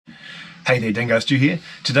Hey there, Dango Stu here.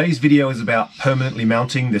 Today's video is about permanently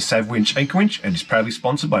mounting the Savwinch anchor winch and is proudly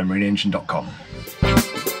sponsored by marineengine.com.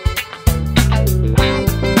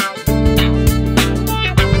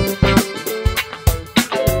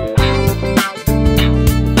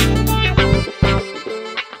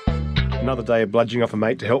 Another day of bludgeoning off a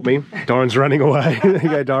mate to help me. Doran's running away. There you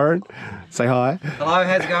go, Doran. Say hi. Hello,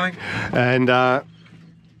 how's it going? And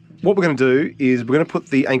what we're going to do is we're going to put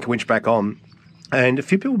the anchor winch back on. And a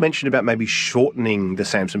few people mentioned about maybe shortening the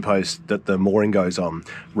samson post that the mooring goes on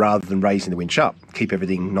rather than raising the winch up, keep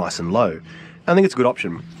everything nice and low. I think it's a good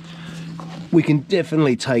option. We can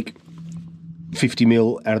definitely take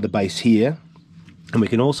 50mm out of the base here, and we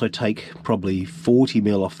can also take probably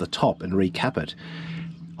 40mm off the top and recap it.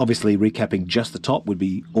 Obviously recapping just the top would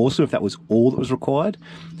be awesome if that was all that was required.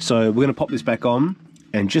 So we're going to pop this back on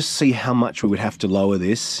and just see how much we would have to lower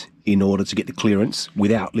this in order to get the clearance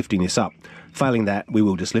without lifting this up. Failing that, we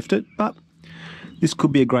will just lift it, but this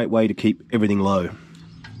could be a great way to keep everything low.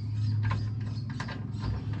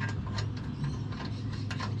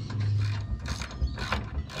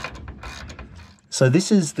 So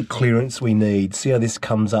this is the clearance we need. See how this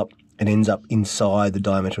comes up and ends up inside the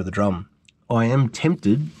diameter of the drum. I am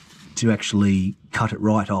tempted to actually cut it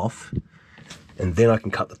right off, and then I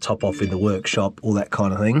can cut the top off in the workshop, all that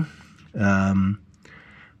kind of thing.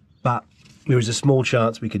 But there is a small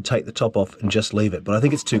chance we could take the top off and just leave it, but I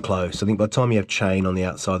think it's too close. I think by the time you have chain on the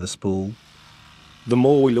outside of the spool. The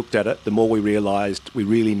more we looked at it, the more we realised we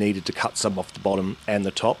really needed to cut some off the bottom and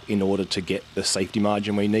the top in order to get the safety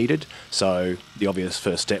margin we needed. So the obvious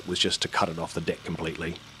first step was just to cut it off the deck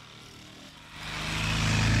completely.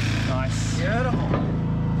 Nice. Beautiful.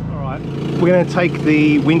 Alright, we're going to take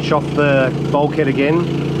the winch off the bulkhead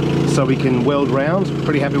again so we can weld round.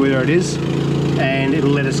 Pretty happy with where it is. And it'll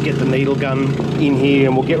let us get the needle gun in here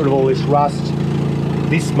and we'll get rid of all this rust.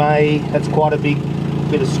 That's quite a big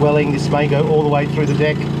bit of swelling, this may go all the way through the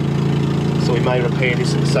deck, so we may repair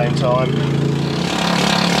this at the same time.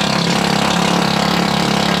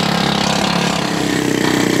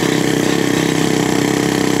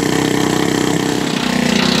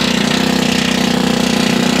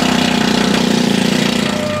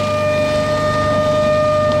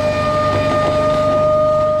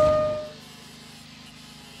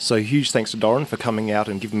 So huge thanks to Doran for coming out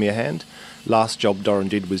and giving me a hand. Last job Doran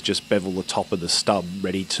did was just bevel the top of the stub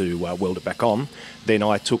ready to weld it back on. Then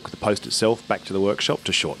I took the post itself back to the workshop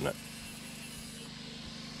to shorten it.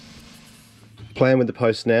 Plan with the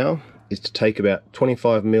post now is to take about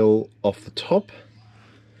 25mm off the top,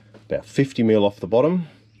 about 50mm off the bottom,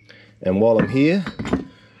 and while I'm here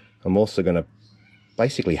I'm also going to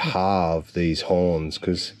basically halve these horns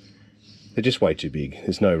because they're just way too big.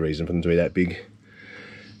 There's no reason for them to be that big.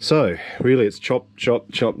 So really it's chop,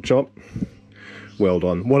 chop, chop, chop, weld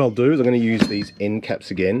on. What I'll do is I'm going to use these end caps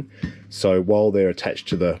again. So while they're attached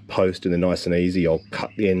to the post and they're nice and easy, I'll cut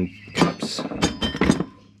the end caps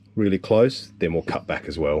really close, then we'll cut back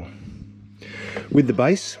as well. With the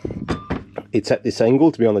base, it's at this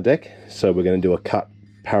angle to be on the deck, so we're going to do a cut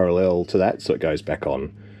parallel to that so it goes back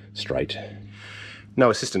on straight. No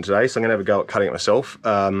assistant today, so I'm going to have a go at cutting it myself.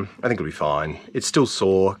 I think it'll be fine. It's still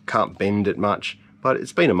sore, can't bend it much. But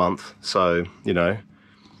it's been a month, so, you know,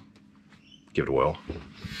 give it a whirl.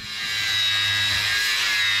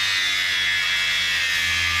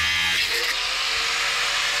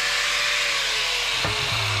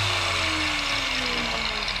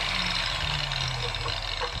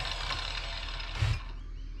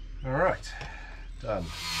 All right, done.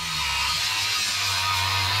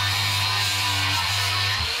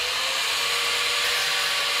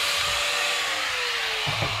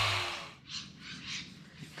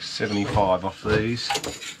 $75 off these.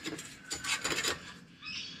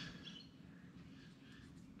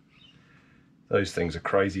 Those things are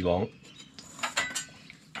crazy long.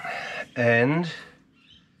 And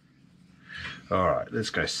all right,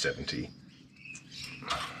 let's go 70.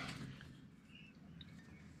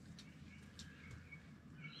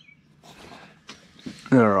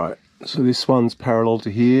 All right, so this one's parallel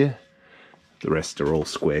to here. The rest are all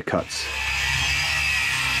square cuts.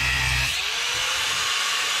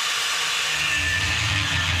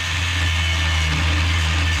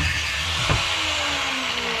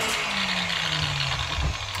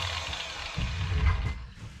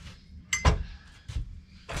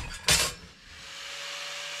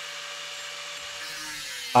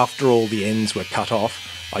 After all the ends were cut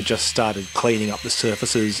off, I just started cleaning up the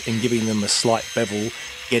surfaces and giving them a slight bevel,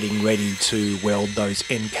 getting ready to weld those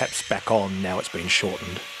end caps back on now it's been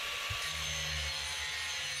shortened.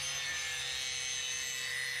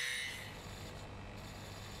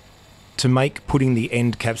 To make putting the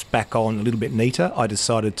end caps back on a little bit neater, I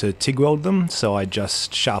decided to TIG weld them, so I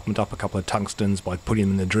just sharpened up a couple of tungstens by putting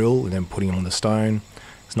them in the drill and then putting them on the stone.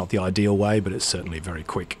 It's not the ideal way, but it's certainly very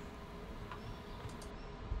quick.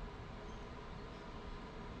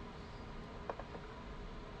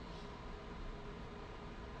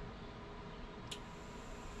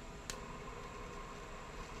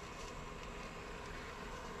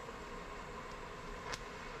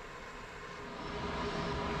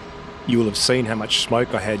 You will have seen how much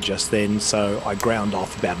smoke I had just then, so I ground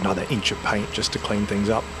off about another inch of paint just to clean things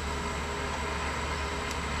up.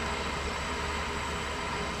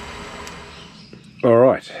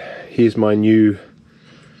 Alright, here's my new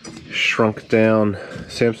shrunk down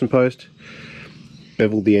Samson post.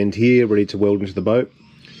 Beveled the end here, ready to weld into the boat.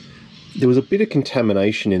 There was a bit of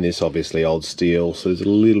contamination in this, obviously, old steel, so there's a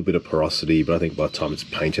little bit of porosity, but I think by the time it's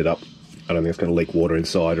painted up, I don't think it's going to leak water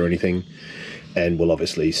inside or anything. And we'll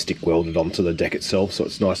obviously stick welded onto the deck itself, so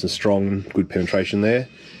it's nice and strong, good penetration there.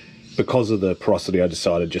 Because of the porosity, I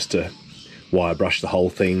decided just to wire brush the whole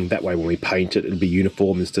thing. That way when we paint it, it'll be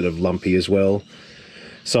uniform instead of lumpy as well.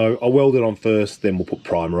 So I'll weld it on first, then we'll put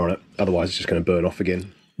primer on it. Otherwise it's just going to burn off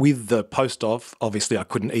again. With the post off, obviously I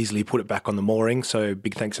couldn't easily put it back on the mooring, so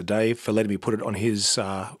big thanks to Dave for letting me put it on his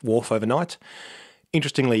wharf overnight.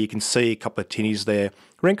 Interestingly, you can see a couple of tinnies there.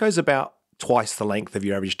 Renko's about twice the length of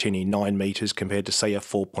your average tinny, 9 metres compared to say a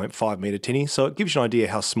 4.5 metre tinny, so it gives you an idea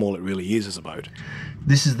how small it really is as a boat.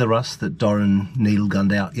 This is the rust that Doran needle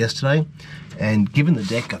gunned out yesterday, and given the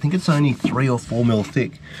deck, I think it's only 3 or 4 mil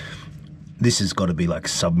thick. This has got to be like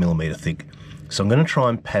sub-millimetre thick, so I'm going to try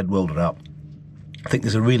and pad weld it up. I think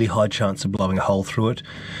there's a really high chance of blowing a hole through it,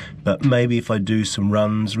 but maybe if I do some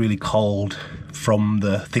runs really cold from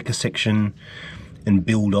the thicker section and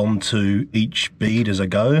build onto each bead as I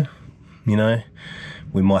go, you know,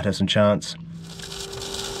 we might have some chance.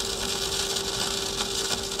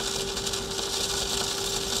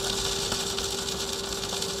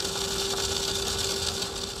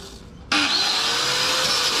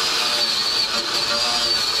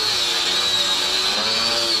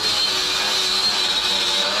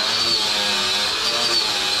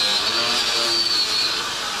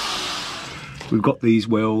 We've got these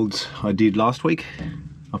welds I did last week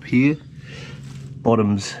up here.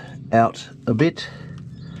 Bottom's out a bit,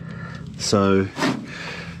 so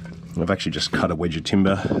I've actually just cut a wedge of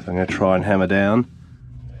timber. I'm going to try and hammer down.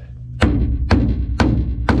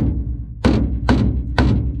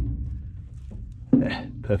 Yeah,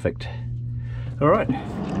 perfect. All right.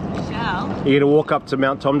 Shall? You going to walk up to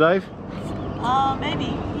Mount Tom, Dave? Maybe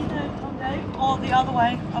either Tom Dave or the other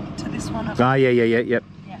way up to this one. Ah, yeah. Yep. Yeah.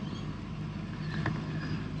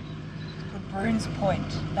 Bruins Point,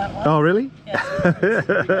 that one. Oh, really? Yeah.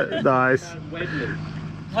 Nice. Welded.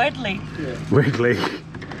 Yeah. Wiggly.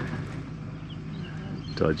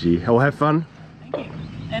 Dodgy. I'll have fun. Thank you.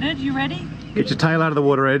 Ed, you ready? Get your tail out of the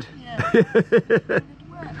water, Ed. Yeah.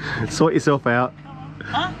 Sort yourself out.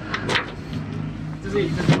 Huh? Does he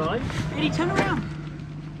mind? Eddie, turn around.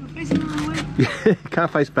 You're facing the wrong way.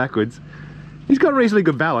 Can't face backwards. He's got reasonably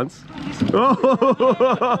good balance.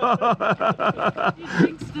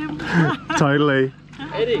 Totally.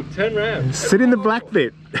 Eddie, turn round. Sit in the black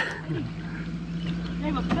bit.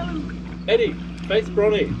 Eddie, face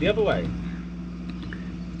Bronny, the other way.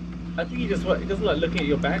 I think he doesn't like looking at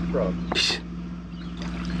your back, bro.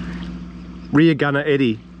 Rear gunner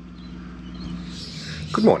Eddie.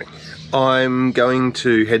 Good morning. I'm going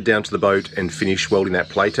to head down to the boat and finish welding that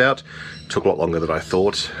plate out. Took a lot longer than I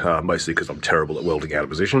thought, mostly because I'm terrible at welding out of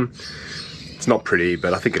position. It's not pretty,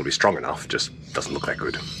 but I think it'll be strong enough, just doesn't look that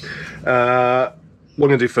good. What I'm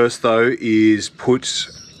going to do first though is put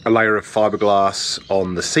a layer of fiberglass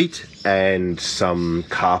on the seat and some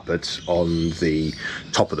carpet on the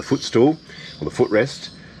top of the footstool, or the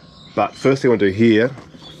footrest. But first thing I want to do here,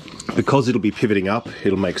 because it'll be pivoting up,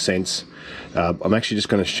 it'll make sense. I'm actually just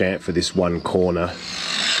going to chamfer this one corner.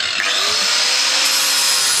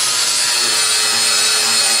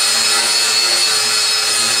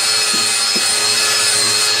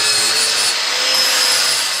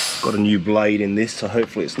 Got a new blade in this, so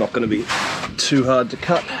hopefully it's not going to be too hard to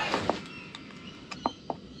cut.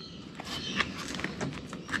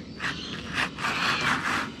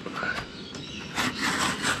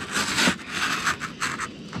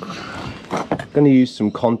 Going to use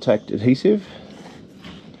some contact adhesive.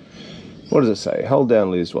 What does it say? Hold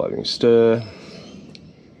down lids while you stir.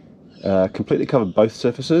 Completely cover both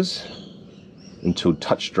surfaces until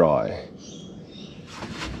touch dry.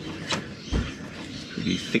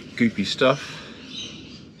 Pretty thick, goopy stuff.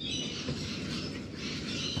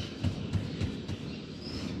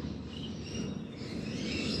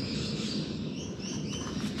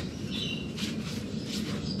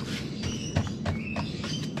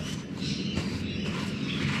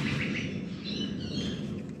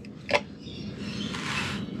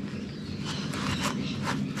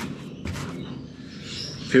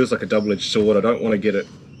 feels like a double-edged sword. I don't want to get it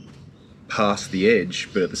past the edge,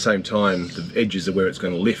 but at the same time the edges are where it's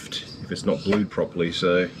going to lift if it's not glued properly,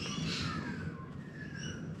 so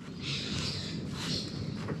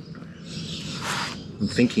I'm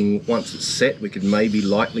thinking once it's set we could maybe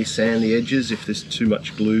lightly sand the edges if there's too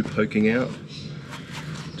much glue poking out.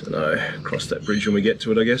 Don't know, cross that bridge when we get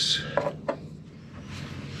to it, I guess.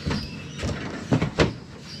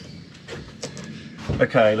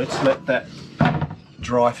 Okay, let's let that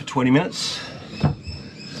dry for 20 minutes.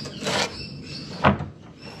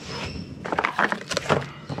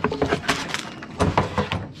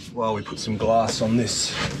 While we put some glass on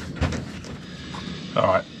this.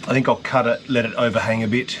 Alright, I think I'll cut it, let it overhang a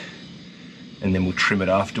bit, and then we'll trim it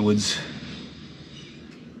afterwards.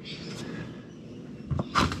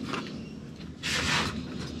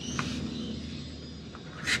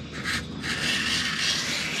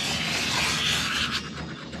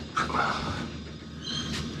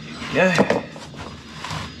 Yeah.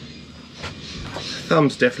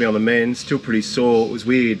 Thumb's definitely on the mend, still pretty sore. It was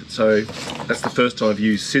weird, so that's the first time I've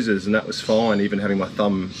used scissors and that was fine, even having my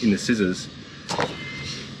thumb in the scissors.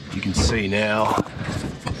 You can see now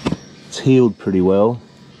it's healed pretty well.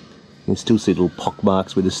 You can still see little pock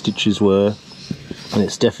marks where the stitches were, and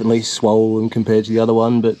it's definitely swollen compared to the other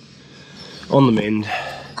one, but on the mend.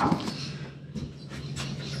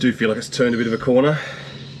 Do feel like it's turned a bit of a corner.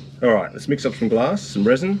 Alright, let's mix up some glass, some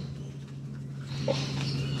resin.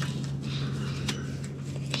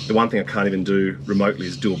 The one thing I can't even do remotely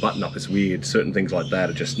is do a button up. It's weird. Certain things like that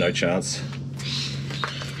are just no chance.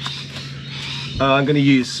 I'm going to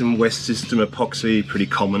use some West System epoxy, pretty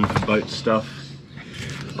common for boat stuff.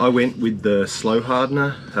 I went with the slow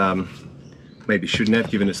hardener. Maybe shouldn't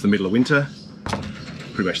have, given it's the middle of winter.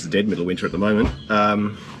 Pretty much the dead middle of winter at the moment.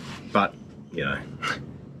 But, you know,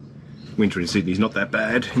 winter in Sydney is not that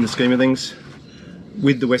bad in the scheme of things.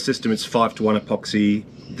 With the West System, it's 5:1 epoxy.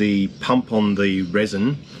 The pump on the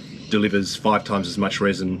resin delivers 5 times as much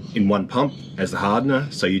resin in one pump as the hardener,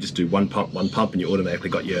 so you just do one pump, and you automatically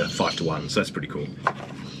got your 5:1, so that's pretty cool.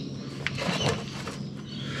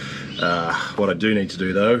 What I do need to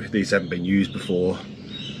do though, these haven't been used before,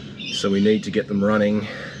 so we need to get them running.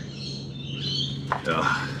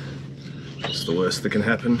 That's the worst that can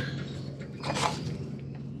happen.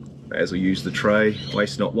 As we use the tray,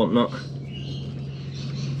 waste not, want not.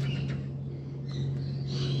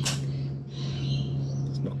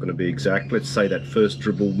 Going to be exact. Let's say that first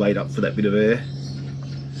dribble made up for that bit of air.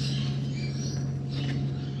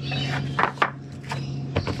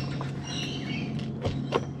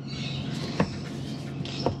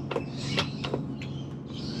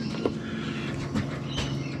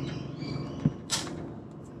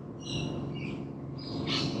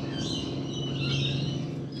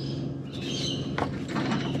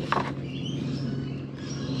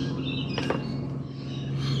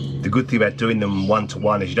 The good thing about doing them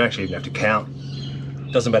 1:1 is you don't actually even have to count.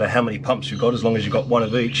 Doesn't matter how many pumps you've got, as long as you've got one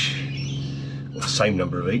of each, or the same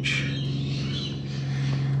number of each.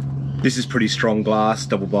 This is pretty strong glass,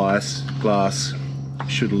 double bias glass.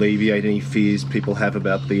 Should alleviate any fears people have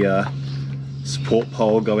about the support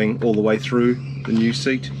pole going all the way through the new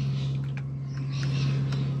seat.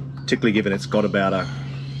 Particularly given it's got about a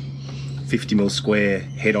 50mm square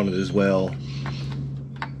head on it as well,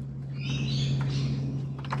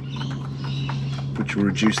 which will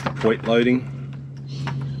reduce the point loading.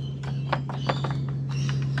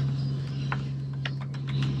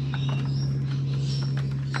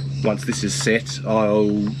 Once this is set,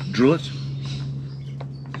 I'll drill it,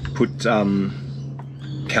 put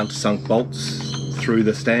countersunk bolts through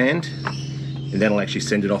the stand, and then I'll actually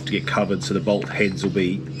send it off to get covered so the bolt heads will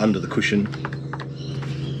be under the cushion.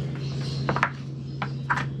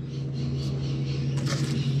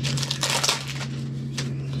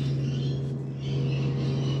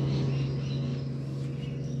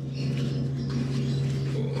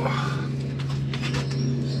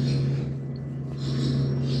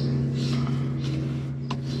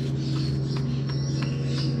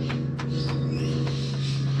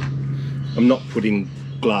 I'm not putting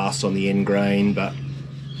glass on the end grain, but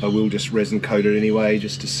I will just resin coat it anyway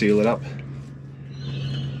just to seal it up.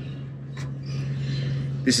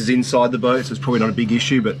 This is inside the boat, so it's probably not a big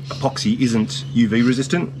issue, but epoxy isn't UV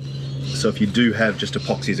resistant. So if you do have just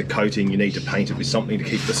epoxy as a coating, you need to paint it with something to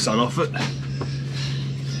keep the sun off it.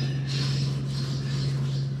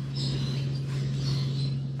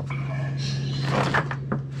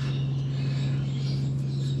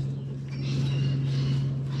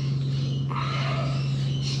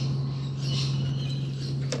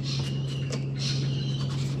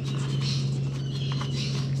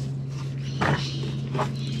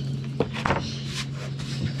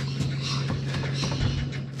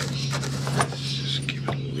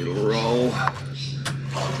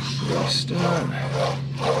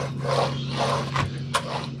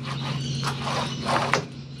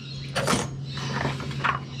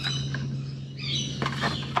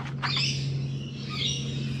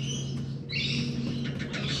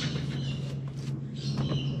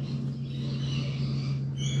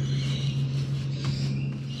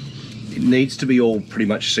 needs to be all pretty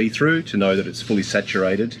much see-through to know that it's fully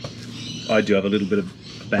saturated. I do have a little bit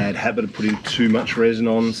of a bad habit of putting too much resin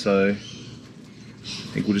on, so I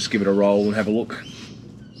think we'll just give it a roll and have a look.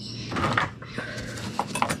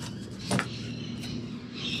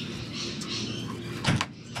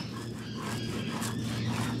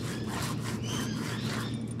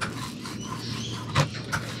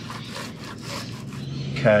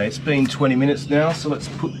 Okay, it's been 20 minutes now, so let's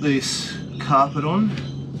put this carpet on.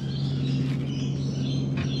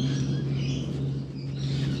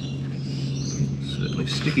 Certainly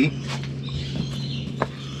sticky.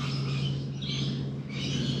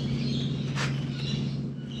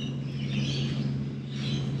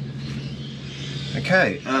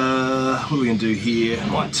 Okay, what are we going to do here? I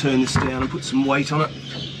might turn this down and put some weight on it.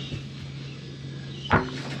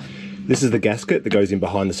 This is the gasket that goes in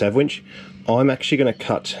behind the Savwinch. I'm actually going to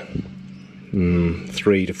cut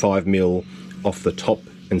 3 to 5 mil off the top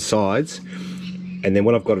and sides, and then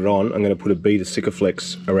when I've got it on, I'm going to put a bead of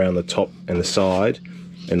Sikaflex around the top and the side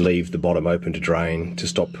and leave the bottom open to drain to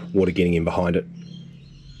stop water getting in behind it.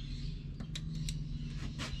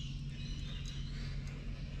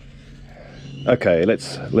 Okay,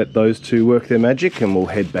 let's let those two work their magic and we'll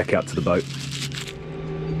head back out to the boat.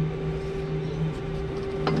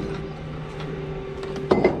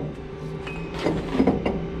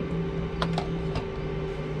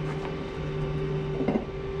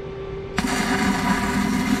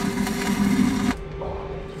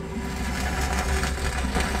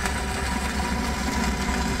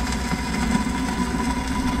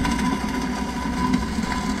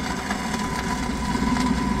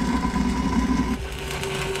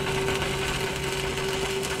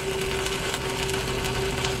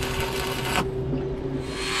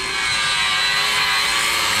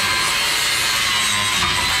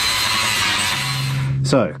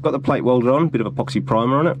 So, got the plate welded on, bit of epoxy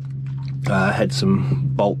primer on it. Had some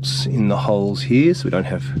bolts in the holes here, so we don't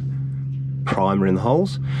have primer in the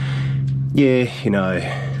holes. Yeah, you know,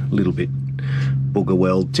 a little bit booger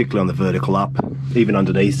weld, particularly on the vertical up. Even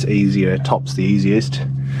underneath, easier, top's the easiest.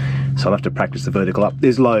 So I'll have to practice the vertical up.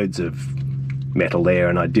 There's loads of metal there,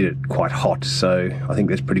 and I did it quite hot, so I think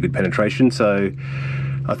there's pretty good penetration. So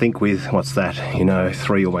I think with, what's that, you know,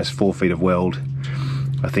 3, almost 4 feet of weld,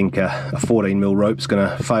 I think a 14mm rope's going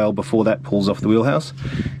to fail before that pulls off the wheelhouse.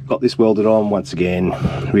 Got this welded on once again,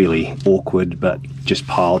 really awkward, but just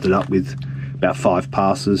piled it up with about 5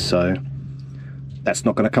 passes, so that's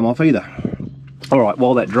not going to come off either. Alright,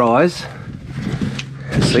 while that dries,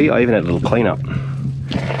 see, I even had a little cleanup.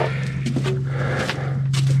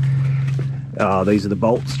 These are the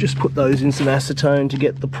bolts, just put those in some acetone to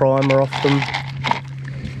get the primer off them.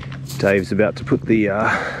 Dave's about to put the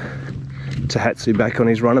Tahatsu back on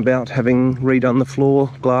his runabout, having redone the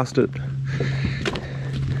floor, glassed it.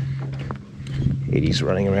 Eddie's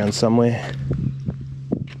running around somewhere.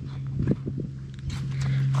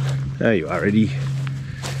 There you are, Eddie.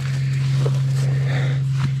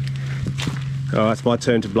 Oh, it's my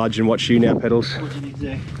turn to bludgeon. Watch you now, Pedals. What do you need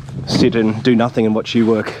to do? Sit and do nothing and watch you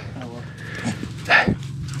work. Oh,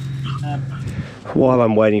 well. While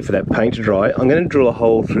I'm waiting for that paint to dry, I'm going to drill a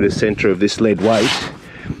hole through the centre of this lead weight.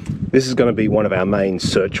 This is going to be one of our main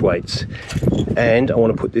search weights, and I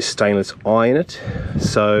want to put this stainless eye in it.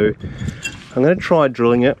 So I'm going to try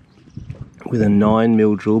drilling it with a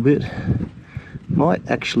 9mm drill bit. Might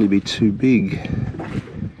actually be too big,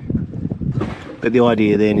 but the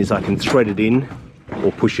idea then is I can thread it in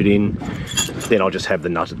or push it in, then I'll just have the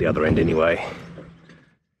nut at the other end anyway.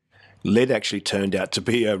 Lead actually turned out to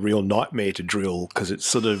be a real nightmare to drill because it's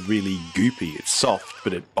sort of really goopy. It's soft,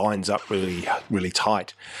 but it binds up really, really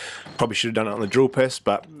tight. Probably should have done it on the drill press,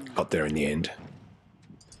 but got there in the end.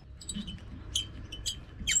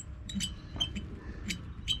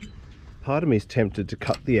 Part of me is tempted to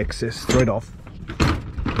cut the excess thread off,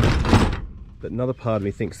 but another part of me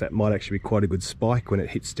thinks that might actually be quite a good spike when it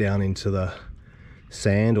hits down into the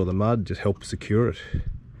sand or the mud, just help secure it.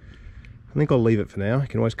 I think I'll leave it for now. I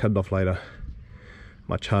can always cut it off later.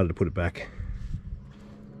 Much harder to put it back.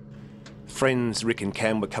 Friends Rick and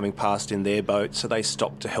Cam were coming past in their boat, so they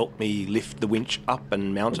stopped to help me lift the winch up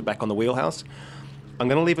and mount it back on the wheelhouse. I'm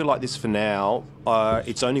going to leave it like this for now.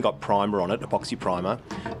 It's only got primer on it, epoxy primer,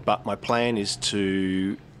 but my plan is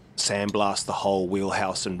to sandblast the whole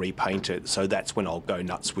wheelhouse and repaint it, so that's when I'll go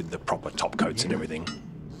nuts with the proper top coats and everything.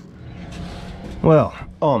 Well,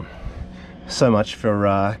 so much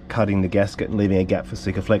for cutting the gasket and leaving a gap for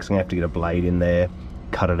Sikaflex. I'm going to have to get a blade in there,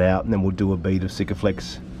 cut it out, and then we'll do a bead of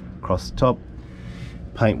Sikaflex across the top.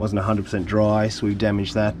 Paint wasn't 100% dry, so we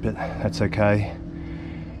damaged that, but that's okay.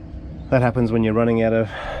 That happens when you're running out of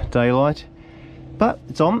daylight. But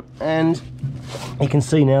it's on, and you can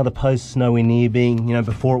see now the post's nowhere near being, you know,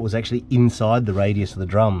 before it was actually inside the radius of the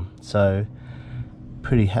drum. So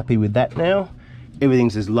pretty happy with that now.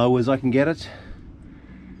 Everything's as low as I can get it.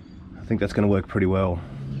 I think that's going to work pretty well.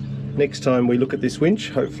 Next time we look at this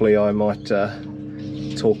winch, hopefully I might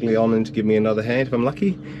talk Leon into give me another hand if I'm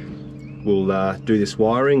lucky. We'll do this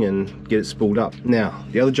wiring and get it spooled up. Now,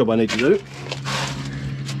 the other job I need to do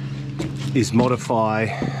is modify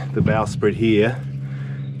the bowsprit here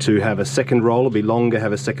to have a second roller, be longer,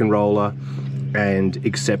 have a second roller, and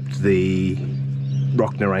accept the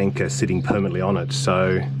Rockner anchor sitting permanently on it.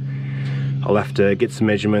 So I'll have to get some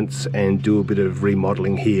measurements and do a bit of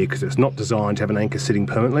remodeling here because it's not designed to have an anchor sitting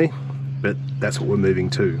permanently, but that's what we're moving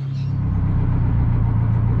to.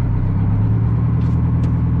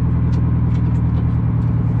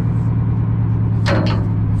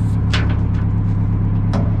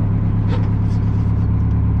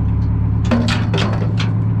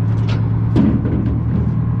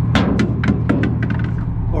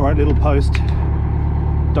 All right, little post.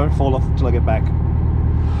 Don't fall off until I get back.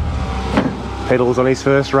 Pedals on his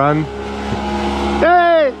first run.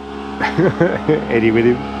 Hey! Eddie with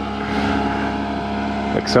him.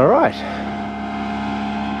 Looks all right.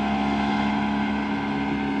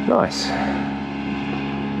 Nice.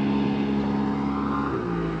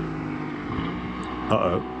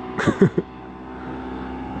 Uh-oh.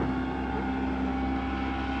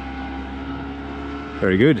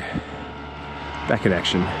 Very good. Back in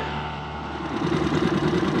action.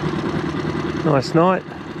 Nice night.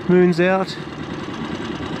 Moon's out.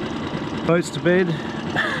 Boat's to bed.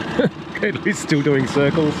 Pedal's still doing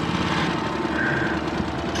circles.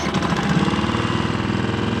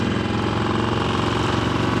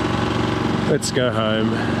 Let's go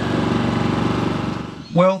home.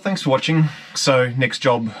 Well, thanks for watching. So next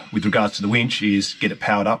job with regards to the winch is get it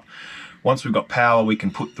powered up. Once we've got power, we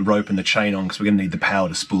can put the rope and the chain on because we're going to need the power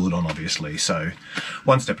to spool it on, obviously. So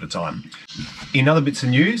one step at a time. In other bits of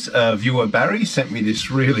news, viewer Barry sent me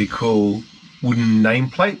this really cool wooden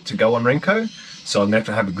nameplate to go on Renko. So I'm going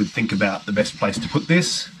to have a good think about the best place to put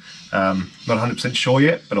this. Not 100% sure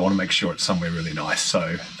yet, but I want to make sure it's somewhere really nice.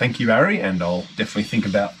 So thank you, Barry, and I'll definitely think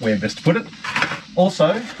about where best to put it.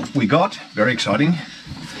 Also, we got, very exciting,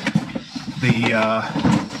 the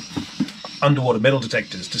underwater metal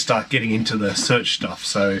detectors to start getting into the search stuff.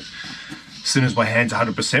 So as soon as my hand's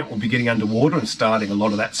 100%, we'll be getting underwater and starting a lot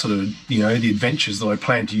of that sort of, you know, the adventures that I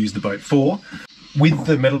plan to use the boat for. With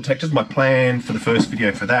the metal detectors, my plan for the first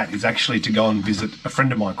video for that is actually to go and visit a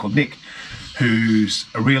friend of mine called Nick, who's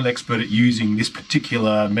a real expert at using this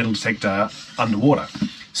particular metal detector underwater.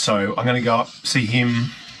 So I'm going to go up, see him,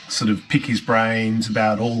 sort of pick his brains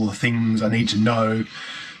about all the things I need to know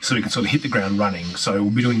so we can sort of hit the ground running. So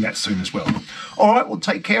we'll be doing that soon as well. All right, well,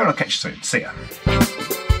 take care and I'll catch you soon. See ya.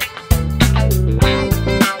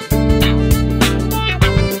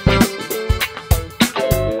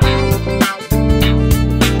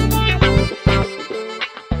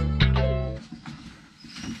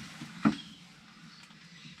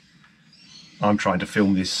 I'm trying to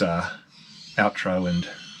film this outro and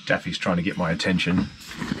Daffy's trying to get my attention.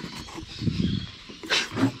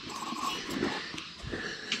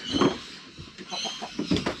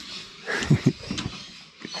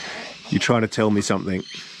 You're trying to tell me something.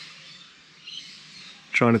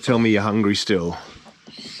 Trying to tell me you're hungry still.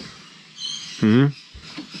 Hmm?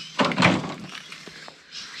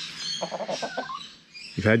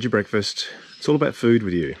 You've had your breakfast. It's all about food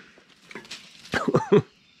with you.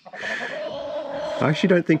 I actually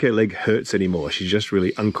don't think her leg hurts anymore. She's just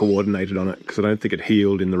really uncoordinated on it because I don't think it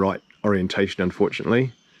healed in the right orientation,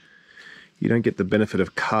 unfortunately. You don't get the benefit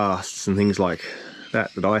of casts and things like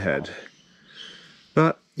that I had.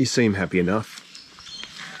 But you seem happy enough.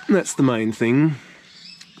 And that's the main thing.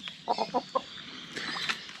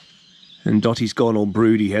 And Dottie's gone all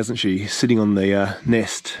broody, hasn't she? Sitting on the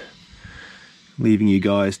nest, leaving you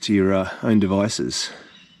guys to your own devices.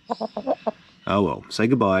 Oh well, say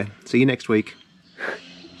goodbye. See you next week.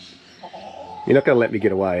 You're not going to let me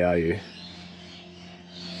get away, are you?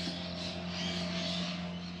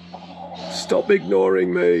 Stop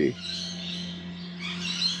ignoring me.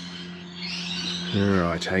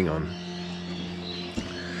 Alright, hang on.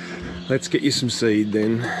 Let's get you some seed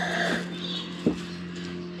then.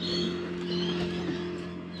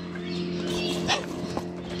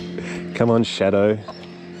 Come on, Shadow.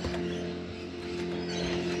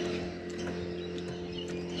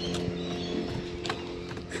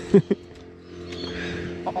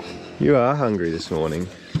 You are hungry this morning.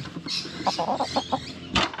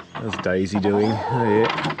 How's Daisy doing? Oh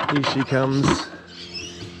yeah, here she comes.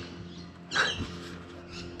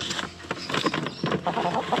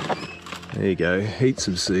 There you go, heat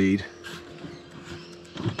some seed.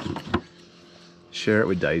 Share it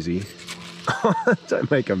with Daisy. Don't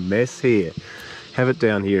make a mess here. Have it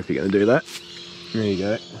down here if you're going to do that. There you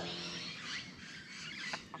go.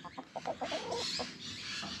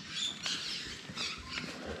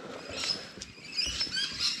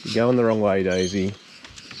 You're going the wrong way, Daisy.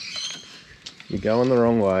 You're going the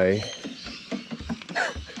wrong way.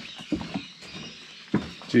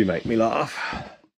 Do make me laugh.